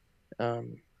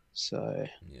 Um, so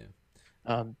Yeah.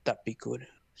 that'd be good.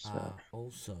 So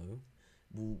Also,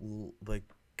 we're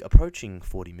approaching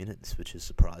 40 minutes, which is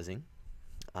surprising.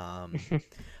 Um,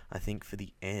 I think for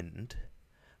the end,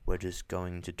 we're just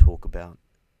going to talk about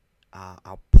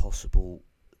our possible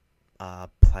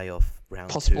playoff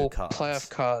round two possible playoff cards.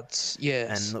 cards,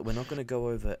 And yes. look, we're not going to go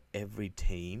over every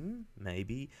team,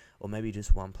 maybe, or maybe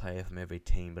just one player from every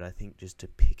team, but I think just to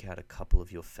pick out a couple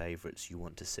of your favourites you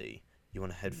want to see. You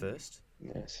want to head Mm, first?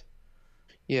 yes.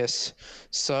 Yes.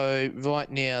 So right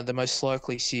now, the most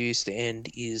likely series to end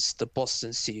is the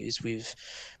Boston series with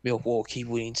Milwaukee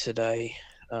winning today,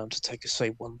 to take a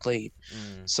 3-1 lead.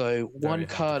 Mm, So very one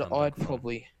hard to card come back I'd from.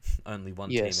 probably, Only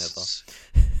one team ever. yes,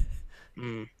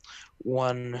 mm,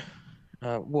 one.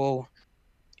 Well,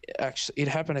 actually, it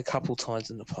happened a couple times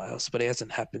in the playoffs, but it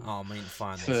hasn't happened Oh, I mean,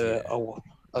 finals, for yeah.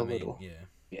 a I mean, little. yeah.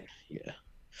 Yeah, yeah.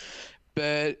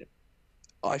 But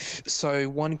so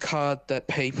one card that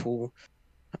people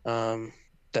um,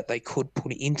 that they could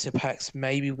put into packs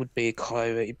maybe would be a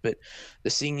Kyrie. But the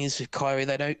thing is with Kyrie,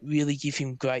 they don't really give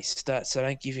him great stats. They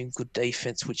don't give him good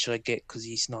defense, which I get because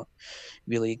he's not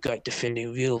really a great defender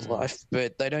in real Mm, life.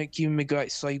 But they don't give him a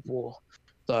great three ball.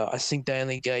 So I think they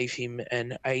only gave him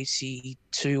an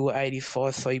 82 or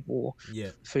 85 three ball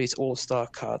yeah. for his All Star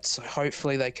card. So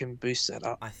hopefully they can boost that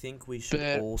up. I think we should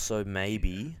But also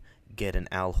maybe get an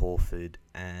Al Horford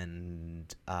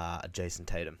and Jason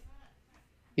Tatum.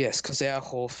 yes, because our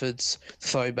Horford's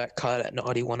throwback card at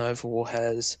 91 overall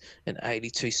has an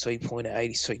 82 3-pointer,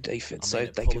 83 I defense, mean, so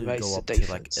it they probably can would go raise the up to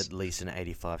like defense. at least an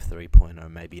 85 3-pointer,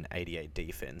 maybe an 88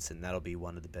 defense, and that'll be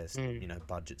one of the best, Mm,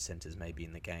 budget centers maybe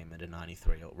in the game at a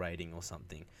 93 rating or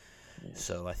something. yes.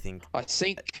 So I think I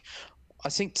think I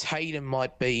think Tatum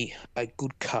might be a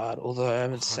good card, although I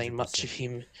haven't seen much 100%. of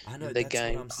him I know in the that's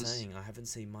what game. I'm Because saying. I haven't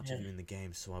seen much of yeah, him in the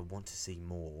game, so I want to see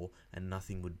more, and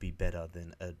nothing would be better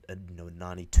than a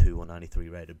 92 or 93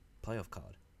 rated playoff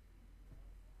card.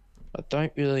 I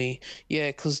don't really. Yeah,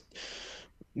 because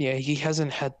he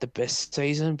hasn't had the best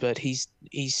season, but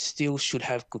he still should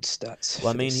have good stats Well,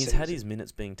 I for mean, this he's had season. his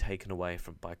minutes being taken away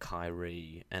from by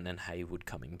Kyrie and Haywood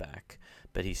coming back,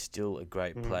 but he's still a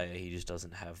great Mm. player. He just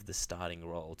doesn't have the starting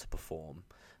role to perform.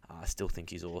 I still think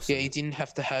he's Yeah, he awesome. didn't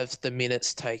have to have the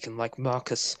minutes taken like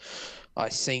Marcus. I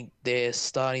think they're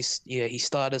starting. Yeah, he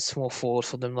started small forward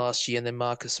for them last year, and then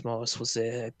Marcus Morris was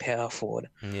their power forward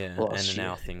Yeah, and last year.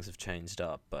 now things have changed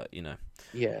up, but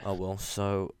Yeah. oh well.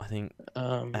 So I think,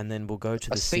 Um, and then we'll go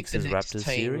to I the think the Sixers next Raptors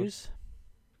team. series.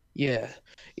 Yeah,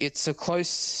 it's a close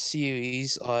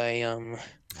series. I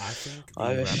think the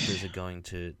I Raptors are going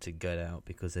to get out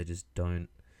because they just don't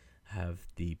have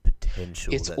the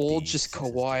potential it's that all the just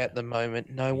Sixers do. Kawhi at the moment.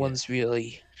 No Yeah, one's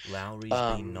really Lowry's been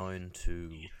um known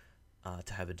to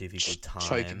have a difficult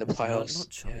choking the time. Not playoffs.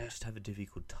 choke, Yeah. just have a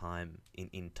difficult time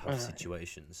in tough Uh,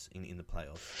 situations in the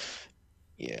playoffs.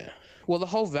 yeah. Well, the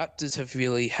whole Raptors have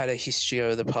really had a history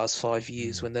over the past 5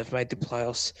 years Mm. when they've made the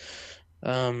playoffs. I'd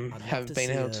love Haven't to been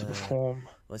see able to perform.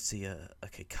 let's see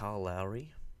okay, Carl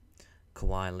Lowry,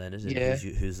 Kawhi Leonard, and Yeah.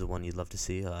 who's the one you'd love to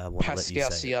see? I want to let you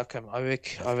Pascal say it. Siakam, I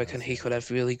Pascal reckon he could Siakam. have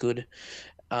really good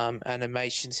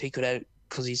animations. He could have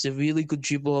because he's a really good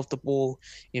dribbler of the ball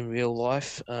in real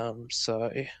life.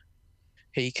 So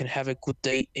he can have a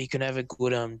he can have a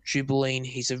good dribbling.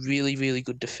 He's a really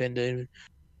good defender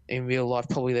in real life.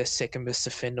 Probably their second best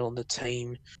defender on the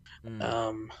team. Mm.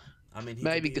 Um, I mean, he could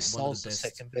Maybe be one of the Gasol's the best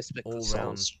second best, but all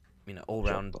round, Gasol's all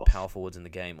dropped round off. power forwards in the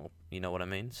game. Or you know what I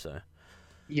mean? So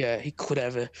Yeah,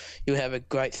 he'll have a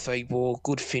great three ball,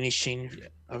 good finishing. yeah,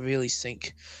 I really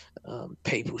think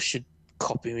people should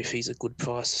cop him if he's a good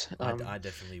price. I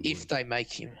definitely If would. they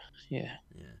make him, yeah.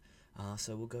 Yeah.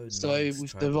 So we'll go So Nuggets,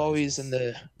 with the Warriors and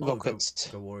Trailblazers. the Oh, Rockets,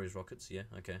 go Warriors, Rockets. Yeah,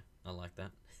 okay, I like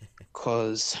that.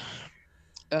 because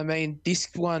I mean this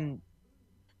one,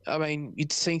 I mean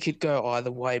you'd think it'd go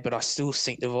either way, but I still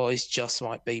think the Warriors just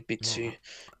might be a bit No, too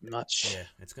much. yeah,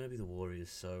 it's gonna be the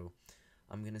Warriors. So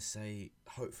I'm gonna say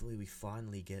hopefully we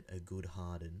finally get a good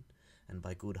Harden, and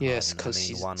by good Yes, Harden I because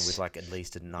mean one with he's like at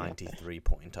least a yeah. 93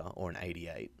 pointer or an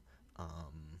 88.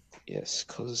 Yes,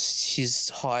 because his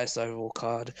highest overall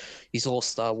card, his All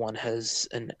Star one, has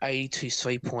an 82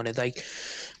 3 pointer.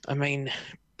 I mean,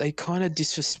 they kind of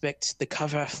disrespect the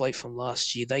cover athlete from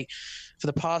last year. For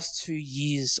the past 2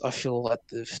 years, I feel like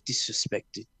they've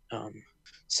disrespected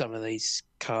some of these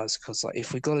cards because, like,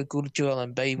 if we got a good Joel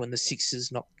Embiid when the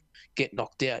Sixers not get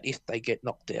knocked out, if they get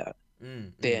knocked out, Mm,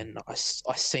 mm, then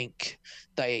I think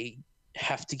they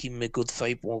have to give him a good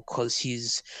three ball because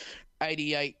his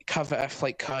 88 cover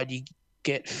athlete card you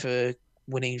get for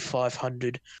winning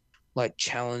 500 like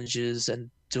challenges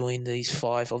and doing these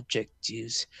five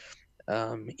objectives.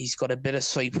 He's got a better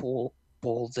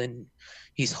ball than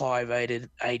his high rated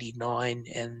 89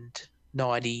 and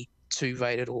 92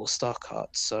 rated All Star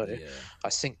cards. So yeah.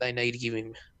 I think they need to give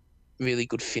him really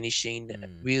good finishing,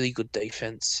 Mm. really good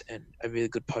defense, and a really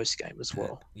good post game as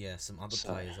well. Yeah, some other So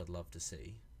players I'd love to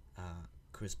see.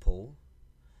 Chris Paul.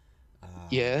 Uh,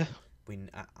 yeah, we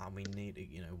need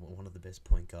one of the best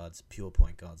point guards, pure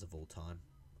point guards of all time.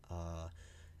 Uh,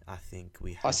 I think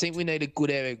we I have think we need a good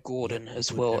Eric yep, Gordon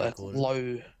as good well Eric at Gordon.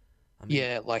 low. I mean,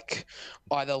 Yeah, like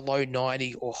either low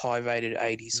 90 or high rated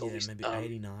 80s. yeah, maybe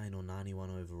 89 or 91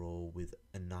 overall with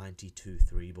a 92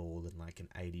 three ball and like an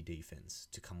 80 defense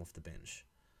to come off the bench.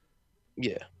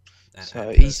 Yeah. And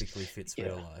So he's perfectly fits yeah.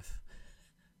 real life.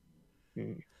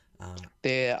 Mm. Uh,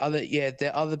 They're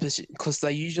other position because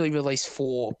they usually release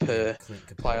four yeah, per Clint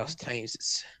Capella. playoff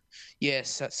teams.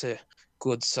 Yes, that's a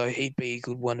good. So he'd be a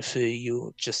good one for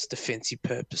you just defensive I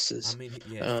purposes. mean,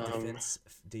 yeah, Um,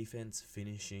 defense,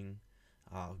 finishing,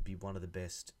 would be one of the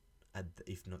best,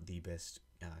 if not the best,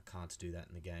 cards to do that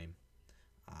in the game.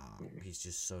 He's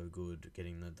just so good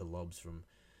getting the lobs from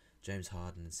James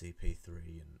Harden and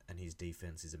CP3, and his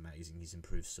defense is amazing. He's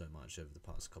improved so much over the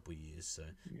past couple of years, so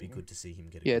it'd be good to see him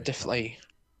get a yeah, great card. definitely.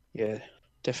 Yeah,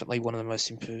 definitely one of the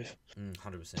most improved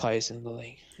 100%. players in the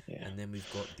league. Yeah. And then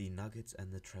we've got the Nuggets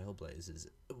and the Trailblazers.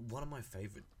 One of my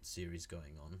favorite series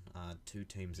going on. Two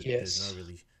teams that there's no Yes.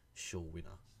 really sure winner.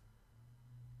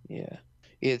 Yeah.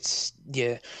 It's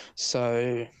yeah.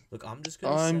 So Look, I'm just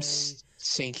gonna I'm say,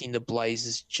 thinking the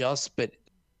Blazers but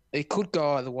it could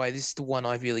go either way. This is the one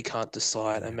I really can't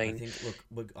decide. I yeah, I mean, think.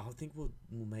 Look, I think we'll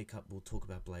talk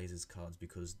about Blazers cards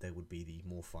because they would be the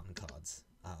more fun cards.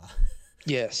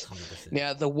 yes. 100%.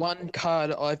 Now the one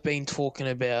card I've been talking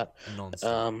about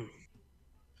Non-stop. um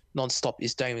non-stop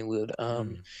is Damian Lillard.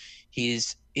 Mm.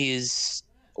 His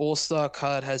All-Star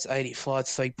card has 85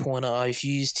 3-pointer. I've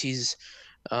used his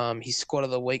squad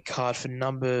of the week card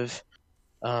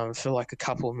for like a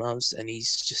couple of months, and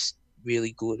he's just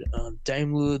really good.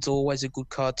 Dame Lillard's always a good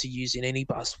card to use in any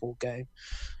basketball game.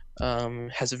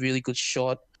 Has a really good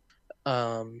shot.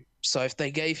 So if they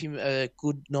gave him a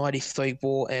good 93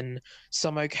 ball and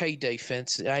some okay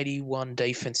defense, 81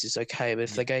 defense is okay, but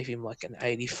if Yeah. they gave him like an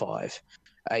 85,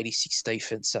 86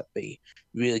 defense, that'd be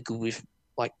really good with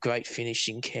like great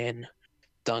finishing, can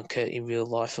dunk it in real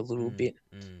life a little Mm, bit.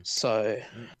 mm. So,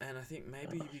 And I think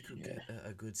maybe we could yeah. get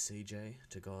a good CJ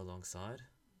to go alongside.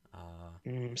 Uh,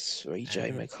 3J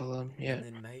and then McCollum, and yeah.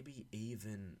 then maybe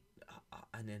even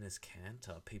And then as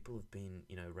Cantor, people have been,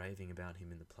 raving about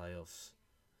him in the playoffs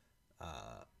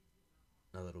uh,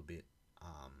 a little bit.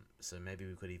 So maybe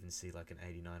we could even see like an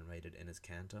 89 rated Enes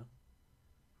Cantor.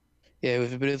 Yeah,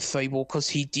 with a bit of three ball because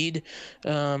he did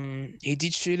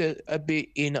shoot a bit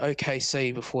in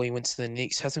OKC before he went to the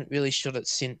Knicks. Hasn't really shot it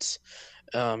since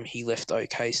he left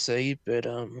OKC, but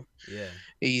Yeah,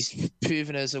 he's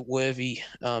proven as a worthy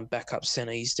backup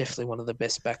center. He's definitely one of the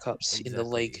best backups in the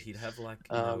exactly. league. He'd have like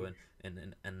Um,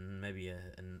 and maybe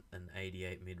an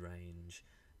 88 mid range,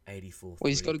 84 well,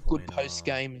 he's three got a good pointer. post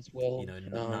game as well.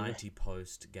 90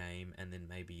 post game, and then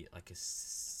maybe like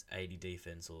 80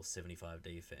 defense or 75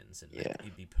 defense, and like Yeah,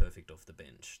 he'd be perfect off the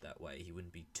bench that way. He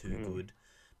wouldn't be too mm, good,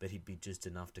 but he'd be just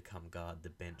enough to come guard the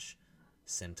bench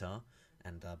center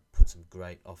and put some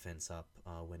great offense up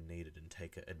when needed and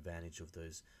take advantage of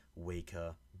those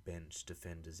weaker bench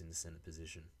defenders in the center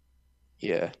position.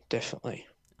 yeah, definitely.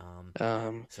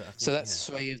 Um, so I So think, yeah. that's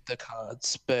three of the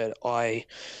cards, but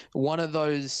one of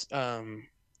those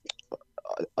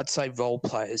I'd say role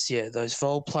players. Yeah, those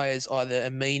role players, either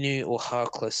Aminu or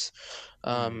Harkless.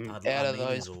 Out of Armina's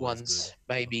those always good. ones,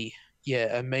 maybe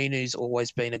yeah, Aminu's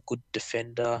always been a good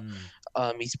defender.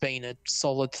 Mm, He's been a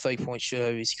solid 3 point shooter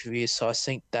over his career, so I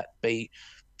think that'd be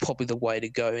probably the way to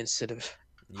go instead of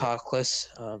yep, Harkless.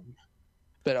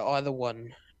 But either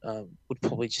one would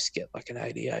probably just get like an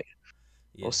 88 or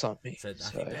yeah. something. So I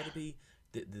think So that'd be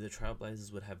the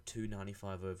Trailblazers would have two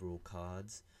 95 overall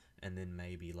cards, and then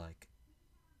maybe like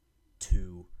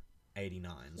two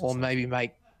 89s or or maybe something.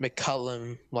 make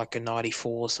McCullum like a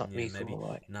 94 or Yeah, something, maybe or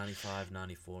like 95,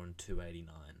 94, and two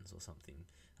 89s or something.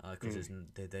 Because mm,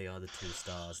 they are the two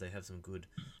stars. They have some good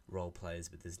role players,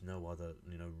 but there's no other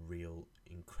real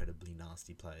incredibly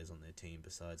nasty players on their team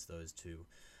besides those two.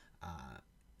 Uh,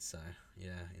 so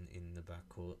yeah, in the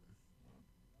backcourt.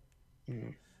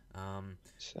 mm. Um,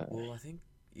 So well, I think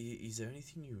is there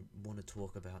anything you want to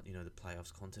talk about? The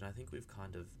playoffs content. I think we've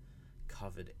kind of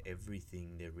covered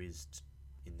everything there is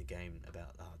in the game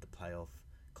about the playoff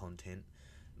content.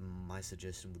 My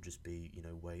suggestion would just be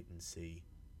wait and see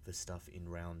for stuff in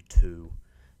round two,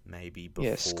 maybe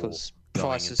yes, before because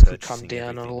going and prices could come purchasing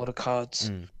down on a everything. lot of cards.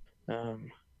 Mm.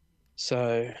 Um,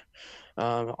 so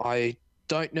I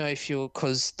don't know if you'll,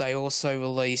 because they also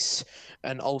release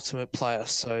an ultimate player,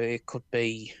 so it could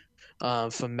be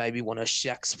for maybe one of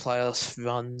Shaq's playoff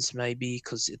runs, maybe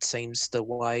because it seems the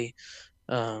way.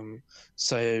 Um,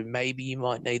 so maybe you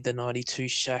might need the 92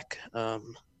 Shaq.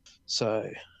 So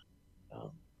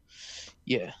um,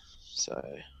 yeah, so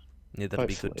Yeah, that'd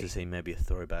be good to hopefully, see maybe a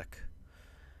throwback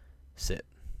set.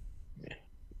 yeah,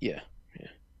 yeah, yeah.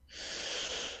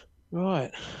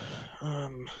 Right. I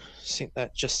think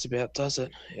that just about does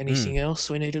it. Mm. Anything else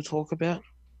we need to talk about?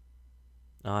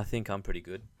 I think I'm pretty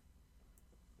good.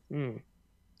 Hmm.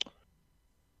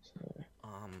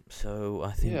 So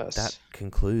I think that Yes.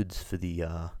 concludes for the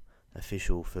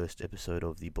official first episode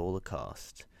of the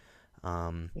Ballercast.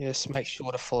 Yes. Make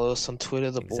sure to follow us on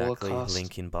Twitter, the Exactly, Ballercast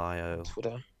link in on bio,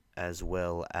 Twitter. as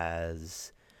well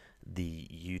as the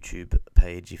YouTube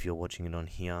page if you're watching it on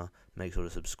here. Make sure to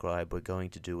subscribe. We're going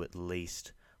to do at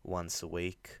least once a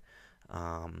week,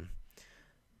 um,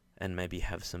 and maybe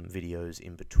have some videos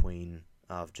in between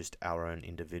of just our own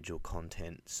individual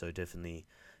content. So definitely,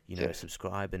 Yeah.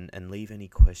 subscribe and leave any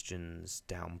questions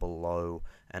down below,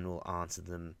 and we'll answer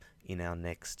them in our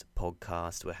next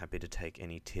podcast. We're happy to take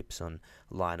any tips on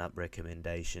lineup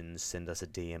recommendations. Send us a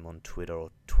DM on Twitter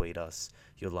or tweet us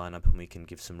your lineup, and we can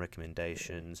give some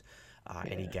recommendations.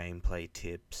 Any Yeah. gameplay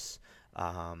tips.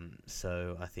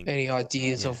 So I think, Any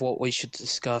ideas yeah. of what we should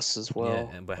discuss as Yeah, well?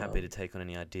 and we're happy to take on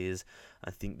any ideas.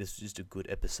 I think this is just a good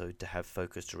episode to have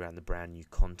focused around the brand new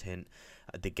content.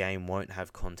 The game won't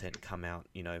have content come out,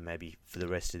 maybe for the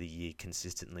rest of the year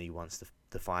consistently once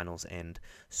the finals end.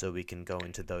 So we can go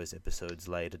into those episodes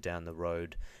later down the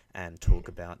road and talk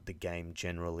about the game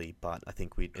generally. But I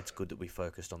think it's good that we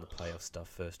focused on the playoff stuff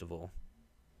first of all.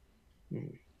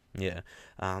 Mm, Yeah.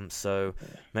 So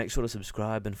yeah. make sure to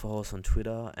subscribe and follow us on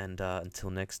Twitter. And until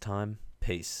next time,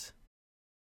 peace.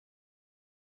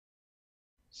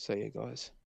 See you guys.